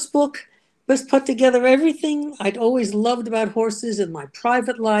horse book was put together everything I'd always loved about horses in my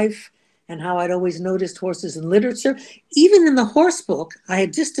private life, and how I'd always noticed horses in literature. Even in the horse book, I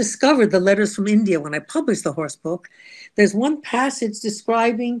had just discovered the letters from India when I published the horse book. There's one passage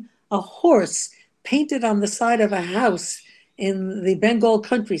describing a horse painted on the side of a house in the Bengal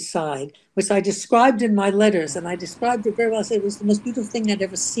countryside, which I described in my letters, and I described it very well. I said it was the most beautiful thing I'd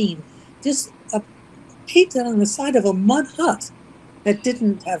ever seen. Just painted on the side of a mud hut that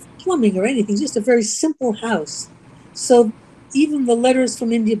didn't have plumbing or anything, just a very simple house. So even the letters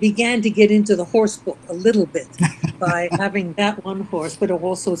from India began to get into the horse book a little bit by having that one horse, but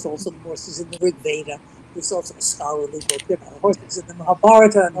also it's also the horses in the Rig Veda. It's also a scholarly book, horses in the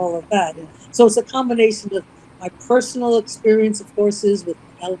Mahabharata and all of that. So it's a combination of my personal experience of horses with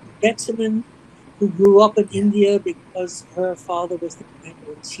Alvin Betjeman, who grew up in India because her father was the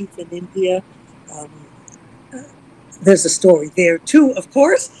commander-in-chief in India. There's a story there too, of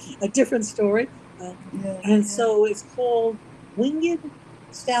course, a different story. So it's called Winged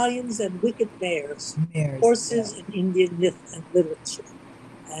Stallions and Wicked Mares, Horses in Indian Myth and Literature.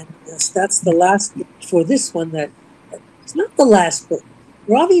 And that's the last book for this one. It's not the last book,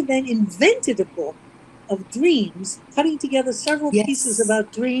 Ravi then invented a book of dreams, cutting together several Yes. pieces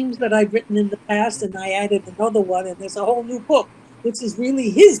about dreams that I'd written in the past, and I added another one, and there's a whole new book, which is really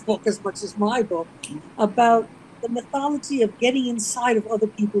his book as much as my book, about the mythology of getting inside of other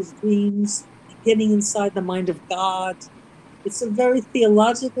people's dreams, getting inside the mind of God. It's a very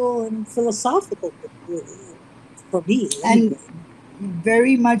theological and philosophical book, really, for me. Anyway. And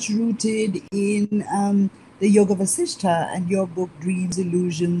very much rooted in the Yoga Vasishtha and your book, Dreams,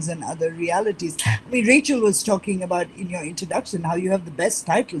 Illusions, and Other Realities. I mean, Rachel was talking about in your introduction how you have the best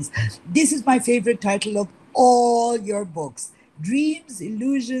titles. This is my favorite title of all your books. Dreams,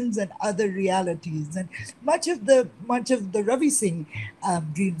 Illusions, and Other Realities. And much of the Ravi Singh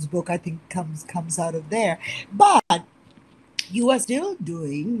Dreams book, I think, comes out of there. But you are still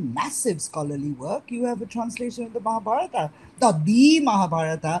doing massive scholarly work. You have a translation of the Mahabharata, not the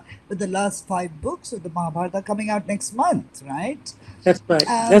Mahabharata, but the last 5 books of the Mahabharata coming out next month, right? That's right.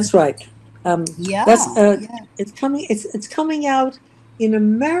 That's right. Yeah. It's coming. It's coming out in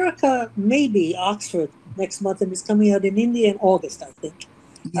America, maybe Oxford next month, and it's coming out in India in August, I think.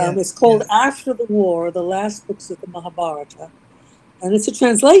 It's called After the War: The Last Books of the Mahabharata, and it's a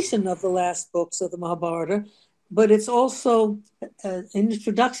translation of the last books of the Mahabharata. But it's also an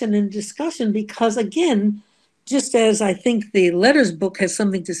introduction and discussion because, again, just as I think the letters book has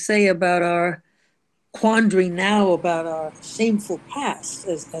something to say about our quandary now, about our shameful past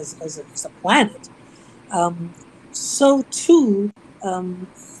as a planet, so too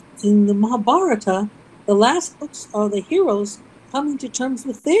in the Mahabharata, the last books are the heroes coming to terms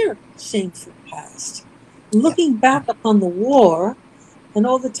with their shameful past, looking back upon the war and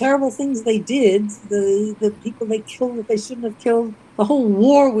all the terrible things they did, the people they killed that they shouldn't have killed, the whole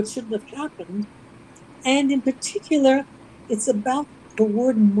war which shouldn't have happened. And in particular, it's about the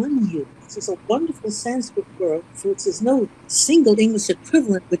word manyu, which is a wonderful Sanskrit word for which there's no single English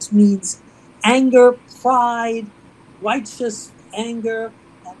equivalent, which means anger, pride, righteous anger,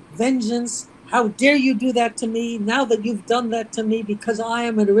 vengeance. How dare you do that to me? Now that you've done that to me, because I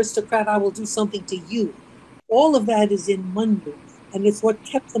am an aristocrat, I will do something to you. All of that is in manyu. And it's what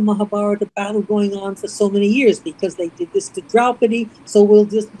kept the Mahabharata battle going on for so many years, because they did this to Draupadi, so we'll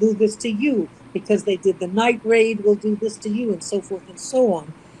just do this to you. Because they did the night raid, we'll do this to you, and so forth and so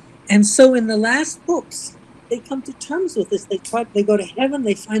on. And so in the last books, they come to terms with this. They go to heaven,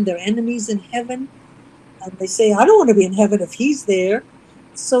 they find their enemies in heaven, and they say, I don't want to be in heaven if he's there.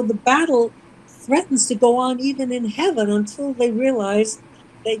 So the battle threatens to go on even in heaven until they realize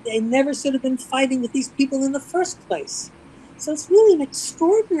they never should have been fighting with these people in the first place. So it's really an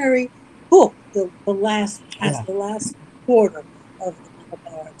extraordinary book, the last quarter of the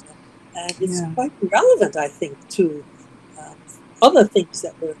Mahabharata. And it's quite relevant, I think, to other things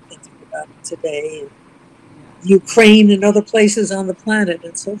that we're thinking about today, Ukraine and other places on the planet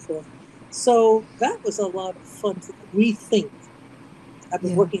and so forth. So that was a lot of fun to rethink. I've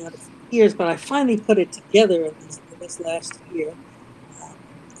been working on it for years, but I finally put it together in this last year.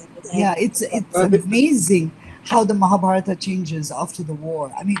 It's amazing how the Mahabharata changes after the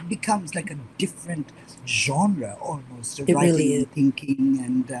war. I mean, it becomes like a different genre almost of writing and thinking,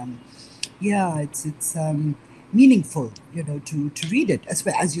 and it's meaningful, to read it,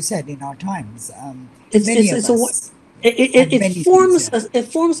 as you said, in our times. It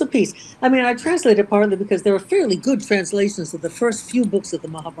forms a piece. I mean, I translated partly because there are fairly good translations of the first few books of the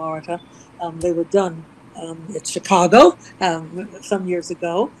Mahabharata. They were done at Chicago some years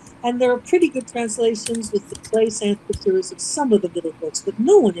ago. And there are pretty good translations with the clay Sanskrit series of some of the middle books, but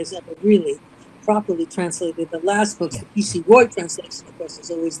no one has ever really properly translated the last books. The P.C. Roy translation, of course,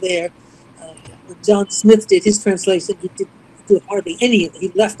 is always there. When John Smith did his translation, he didn't do hardly any of it. He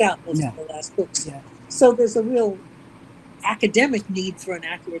left out most of the last books. So there's a real academic need for an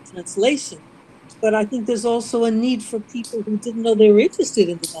accurate translation. But I think there's also a need for people who didn't know they were interested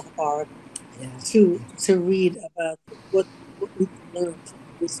in the Mahabharata to read about what we can learn from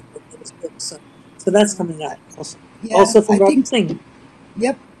those books. So that's coming out also from Ravi Singh.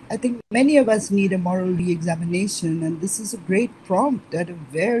 Yep. I think many of us need a moral re-examination, and this is a great prompt at a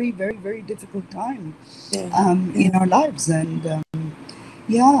very, very, very difficult time in our lives. And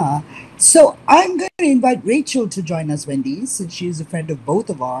so I'm going to invite Rachel to join us, Wendy, since she is a friend of both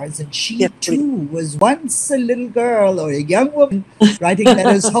of ours, and she too was once a little girl or a young woman writing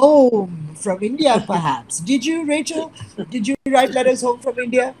letters home from India, perhaps. Did you, Rachel? Did you write letters home from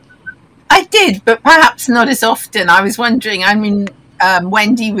India? I did, but perhaps not as often. I was wondering,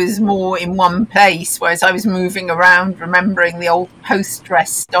 Wendy was more in one place, whereas I was moving around, remembering the old post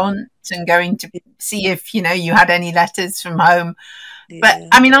restaurant and going to see if, you had any letters from home. But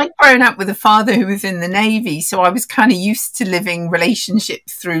I mean, I'd grown up with a father who was in the Navy, so I was kind of used to living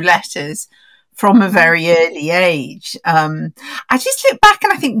relationships through letters from a very early age. I just look back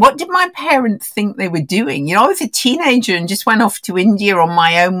and I think, what did my parents think they were doing? You know, I was a teenager and just went off to India on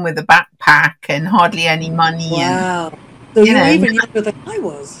my own with a backpack and hardly any money. Wow. And, so you were even younger than I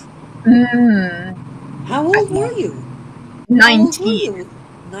was. How old were you? 19.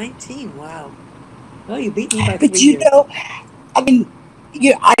 19, wow. Oh, you beat me by 3 But years. you know, I mean,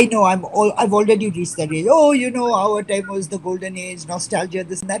 I know I've already reached that age. Oh, you know, our time was the golden age, nostalgia,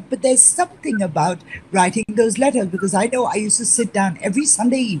 this and that. But there's something about writing those letters, because I know I used to sit down every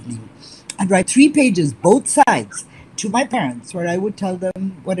Sunday evening and write 3 pages, both sides, to my parents, where I would tell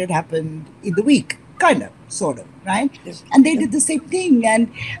them what had happened in the week, kind of, sort of, right? And they did the same thing.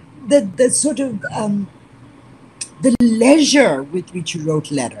 And the sort of the leisure with which you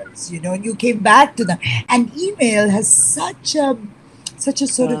wrote letters, you know, and you came back to them. And email has such a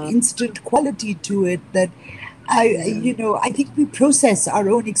sort of instant quality to it that I think we process our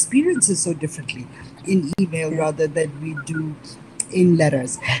own experiences so differently in email rather than we do in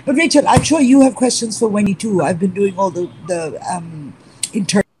letters. But Rachel, I'm sure you have questions for Wendy too. I've been doing all the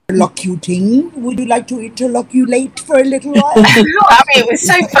interlocuting. Would you like to interloculate for a little while? I mean, it was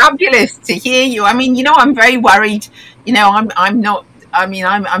so fabulous to hear you. I mean, you know, I'm very worried. You know, I'm not. I mean,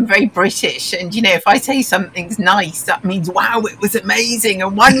 I'm very British, and you know, if I say something's nice, that means wow, it was amazing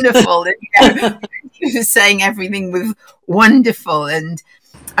and wonderful. And you know, you were saying everything was wonderful, and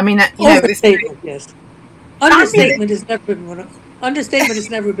I mean, you know, understatement, yes. Understatement has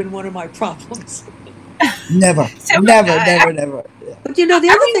never been one of my problems. Never. Never. But you know, the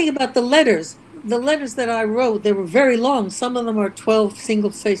other thing about the letters that I wrote, they were very long. Some of them are 12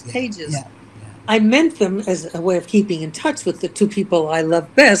 single-spaced pages. I meant them as a way of keeping in touch with the 2 people I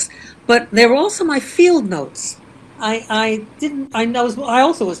love best, but they were also my field notes. I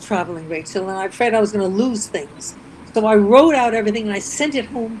also was traveling, Rachel, and I was afraid I was going to lose things. So I wrote out everything and I sent it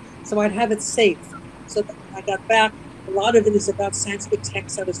home so I'd have it safe. So that when I got back, a lot of it is about Sanskrit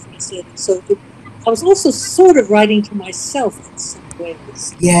texts I was translating. So I was also sort of writing to myself in some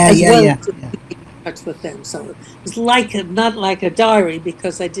ways. Touch with them. So it was not like a diary,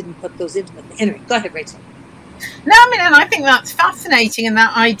 because I didn't put those into it. Anyway, go ahead, Rachel. No, I mean, and I think that's fascinating, and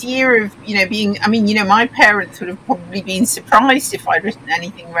that idea of, you know, I mean, you know, my parents would have probably been surprised if I'd written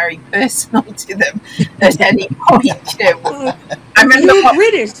anything very personal to them at any point. You know, I remember you were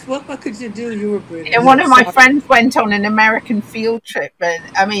British. What could you do? You were British. You know, one of my friends went on an American field trip, and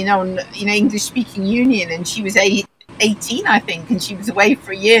I mean, on English-speaking Union, and she was 18, I think, and she was away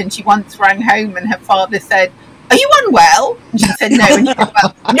for a year, and she once rang home, and her father said, "Are you unwell?" And she said no. And she said,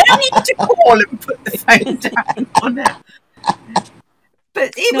 "Well, no need to call," and put the phone down on her.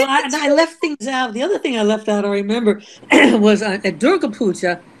 But I left things out. The other thing I left out, I remember, was at Durga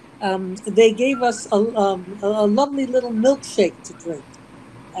Puja, they gave us a lovely little milkshake to drink.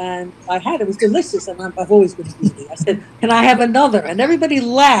 And I had it. It was delicious, and I've always been greedy. I said, "Can I have another?" And everybody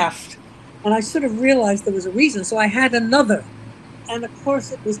laughed. And I sort of realized there was a reason. So I had another. And of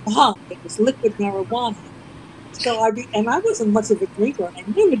course, it was bhang. It was liquid marijuana. So I wasn't much of a drinker. And I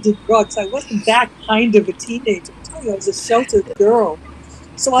never did drugs. I wasn't that kind of a teenager. I tell you, I was a sheltered girl.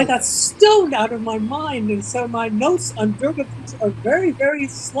 So I got stoned out of my mind. And so my notes on Durga Puja are very, very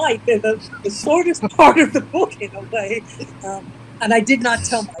slight. They're the shortest part of the book, in a way. And I did not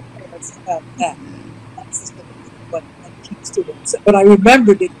tell my parents about that. That's just what keeps to it. But I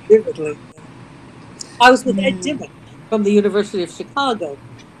remembered it vividly. I was with Ed Dimmock from the University of Chicago,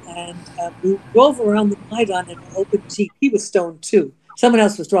 and we drove around the Maidan in an open Jeep. He was stoned too. Someone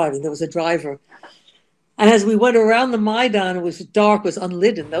else was driving. There was a driver. And as we went around the Maidan, it was dark, was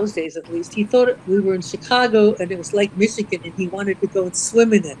unlit in those days at least. He thought we were in Chicago and it was Lake Michigan, and he wanted to go and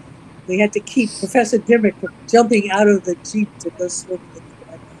swim in it. We had to keep Professor Dimmock from jumping out of the Jeep to go swimming in the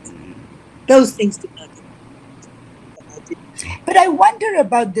Maidan. Those things did not get me. But I wonder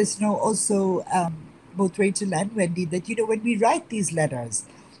about this, also, both Rachel and Wendy, that, when we write these letters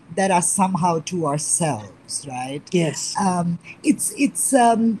that are somehow to ourselves, right? Yes. It's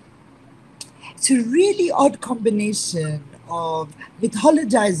a really odd combination of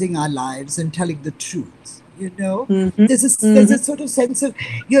mythologizing our lives and telling the truth, Mm-hmm. There's a sort of sense of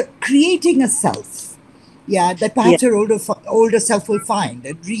you're creating a self, that perhaps your older self will find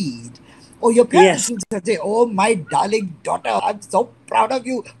and read. Or your parents will say, "Oh, my darling daughter, I'm so proud of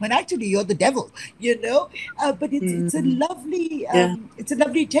you." When actually you're the devil, But it's a lovely, it's a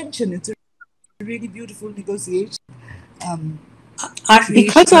lovely tension. It's a really beautiful negotiation.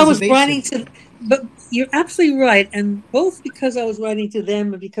 Because I was writing to, but you're absolutely right, and both because I was writing to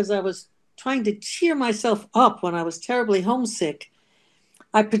them and because I was trying to cheer myself up when I was terribly homesick.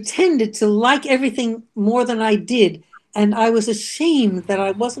 I pretended to like everything more than I did. And I was ashamed that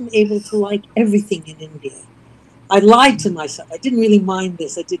I wasn't able to like everything in India. I lied to myself. I didn't really mind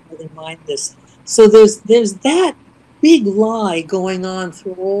this. I didn't really mind this. So there's that big lie going on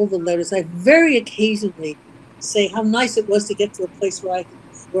through all the letters. I very occasionally say how nice it was to get to a place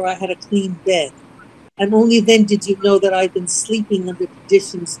where I had a clean bed. And only then did you know that I'd been sleeping under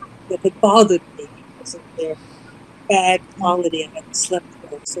conditions that had bothered me because of their bad quality. I hadn't slept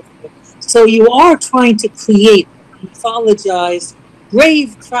well and so forth. So you are trying to create a mythologized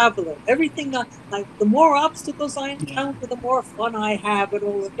brave traveler. Everything, the more obstacles I encounter, the more fun I have and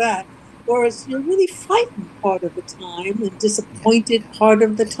all of that. Whereas you're really frightened part of the time and disappointed part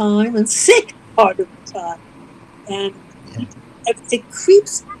of the time and sick part of the time. And it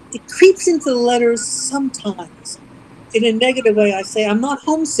creeps into the letters sometimes. In a negative way, I say, I'm not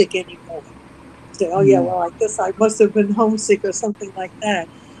homesick anymore. I say, oh yeah, well, I guess I must have been homesick or something like that.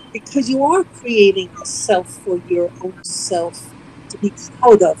 Because you are creating a self for your own self to be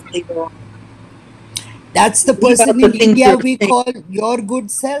proud of later on. That's the person in India we call your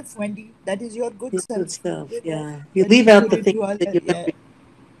good self, Wendy. That is your good self. Yeah. You leave out the things that you never.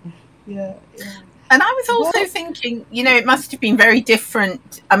 Yeah. And I was also thinking, it must have been very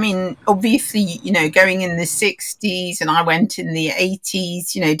different. I mean, obviously, going in the 60s and I went in the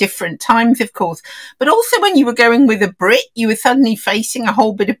 80s, different times, of course. But also when you were going with a Brit, you were suddenly facing a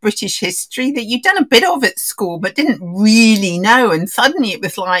whole bit of British history that you'd done a bit of at school, but didn't really know. And suddenly it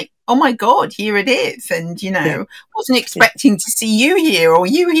was like, oh my God, here it is. And, wasn't expecting to see you here or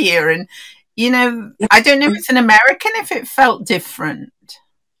you here. And, I don't know if it's an American, if it felt different.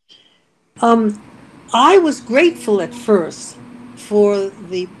 I was grateful at first for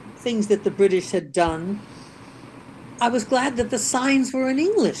the things that the British had done. I was glad that the signs were in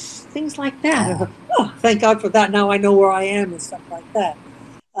English, things like that. Oh, thank God for that. Now I know where I am and stuff like that.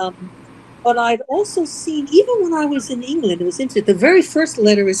 But I'd also seen, even when I was in England, it was interesting. The very first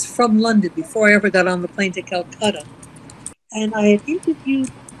letter is from London before I ever got on the plane to Calcutta. And I had interviewed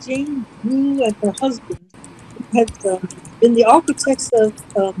Jane Drew and her husband, who had been the architects of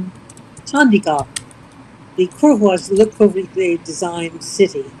Chandigarh, the Le Corbusier designed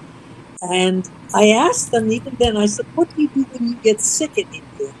city. And I asked them, even then, I said, what do you do when you get sick in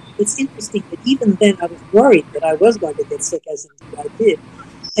India? It's interesting that even then I was worried that I was going to get sick, as indeed I did.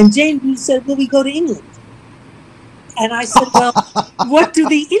 And Jane said, well, we go to England. And I said, well, what do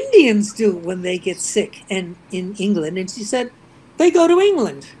the Indians do when they get sick in England? And she said, they go to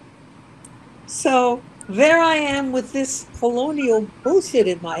England. So there I am with this colonial bullshit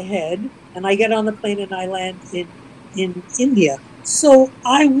in my head. And I get on the plane and I land in India. So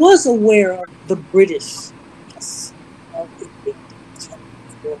I was aware of the Britishness of India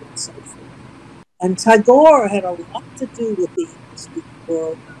and so forth. And Tagore had a lot to do with the English-speaking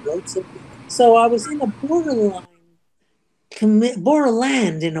world. So I was in a borderland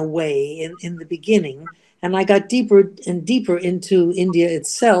in a way in the beginning. And I got deeper and deeper into India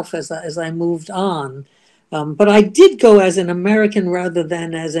itself as I moved on. But I did go as an American rather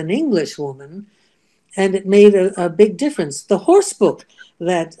than as an English woman. And it made a big difference. The horse book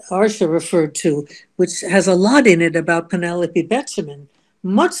that Arshia referred to, which has a lot in it about Penelope Betjeman,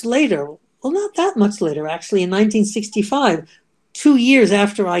 much later, well, not that much later, actually, in 1965, 2 years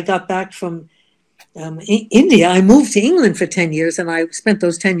after I got back from India, I moved to England for 10 years, and I spent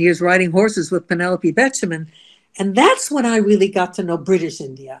those 10 years riding horses with Penelope Betjeman. And that's when I really got to know British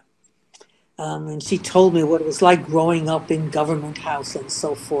India. And she told me what it was like growing up in Government House and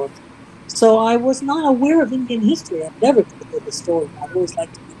so forth. So I was not aware of Indian history. I've never been a good historian. I've always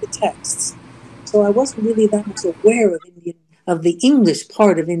liked to read the texts. So I wasn't really that much aware of the English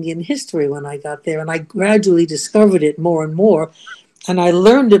part of Indian history when I got there. And I gradually discovered it more and more. And I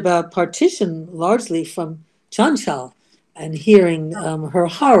learned about partition largely from Chanchal and hearing her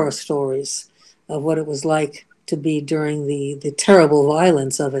horror stories of what it was like to be during the terrible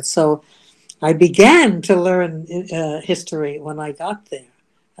violence of it. So I began to learn history when I got there.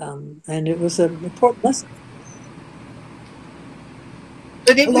 And it was an important lesson.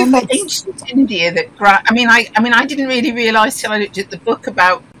 But it was the ancient India that I didn't really realise till I looked at the book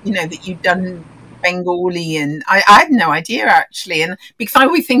about, that you'd done Bengali, and I had no idea actually. And because I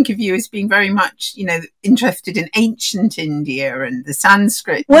always think of you as being very much, interested in ancient India and the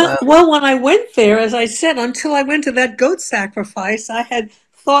Sanskrit. Well, when I went there, as I said, until I went to that goat sacrifice, I had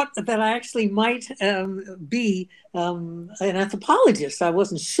thought that I actually might be an anthropologist. I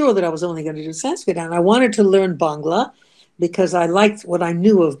wasn't sure that I was only going to do Sanskrit, and I wanted to learn Bangla because I liked what I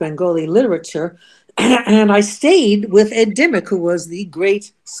knew of Bengali literature. And I stayed with Ed Dimmock, who was the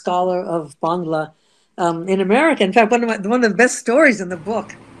great scholar of Bangla in America. In fact, one of the best stories in the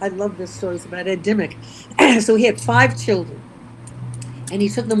book, I love this story, is about Ed Dimmick. So he had 5 children, and he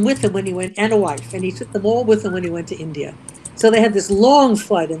took them with him when he went, and a wife, and he took them all with him when he went to India. So they had this long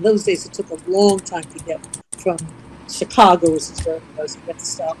flight. In those days, it took a long time to get from Chicago, which is where it was. He had to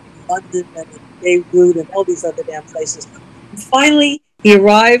stop in London and in Beirut and all these other damn places. And finally, he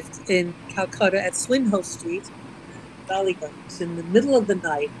arrived in Calcutta at Swinhoe Street, Ballygunge, in the middle of the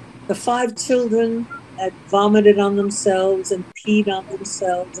night. The 5 children had vomited on themselves and peed on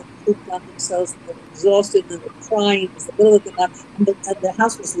themselves and pooped on themselves. And they were exhausted and they were crying. It was the middle of the night, and the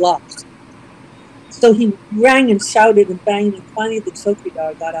house was locked. So he rang and shouted and banged, and finally the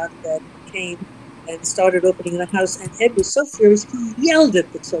chowkidar got out of bed and came and started opening the house. And Ed was so furious, he yelled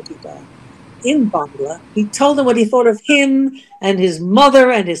at the chowkidar in Bangla. He told him what he thought of him and his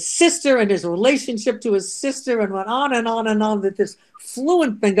mother and his sister and his relationship to his sister, and went on and on and on with this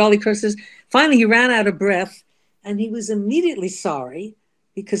fluent Bengali curses. Finally, he ran out of breath, and he was immediately sorry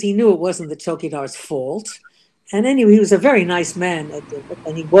because he knew it wasn't the chowkidar's fault. And anyway, he was a very nice man,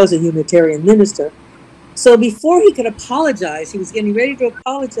 and he was a Unitarian minister. So before he could apologize, he was getting ready to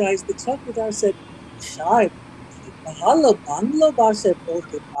apologize. The chowkidar said, "Shai, bhalo Bangla bhasha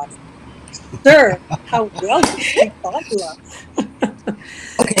bolte paren." Sir, how well you speak Bangla.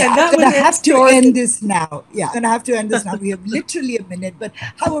 Okay, I'm going to have to end this now. Yeah, I'm going to have to end this now. We have literally a minute, but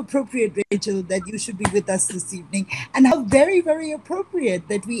how appropriate, Rachel, that you should be with us this evening, and how very, very appropriate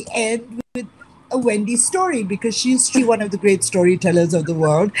that we end with a Wendy story, because she's one of the great storytellers of the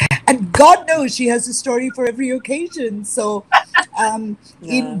world, and God knows she has a story for every occasion. So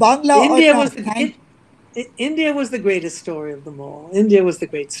in Bangla, India was the greatest story of them all. India was the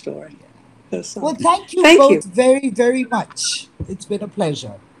great story. Well, thank you both very, very much. It's been a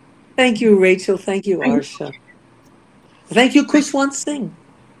pleasure. Thank you, Rachel. Thank you, Arshia. Thank you, Khushwant Singh.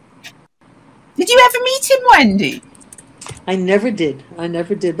 Did you ever meet him, Wendy? I never did.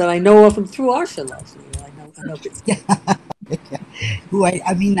 But I know of him through Arshia. I know this. Who I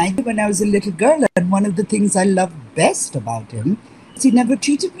knew when I was a little girl, and one of the things I loved best about him is he never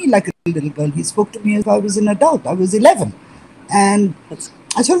treated me like a little girl. He spoke to me as if I was an adult. I was 11, and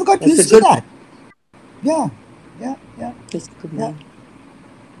I sort of got used to that. Yeah. That's a good man.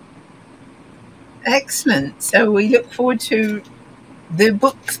 Excellent. So we look forward to the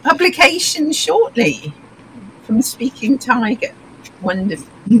book's publication shortly from Speaking Tiger. Wonderful.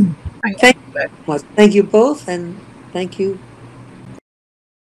 Thank you very much. Thank you both, and thank you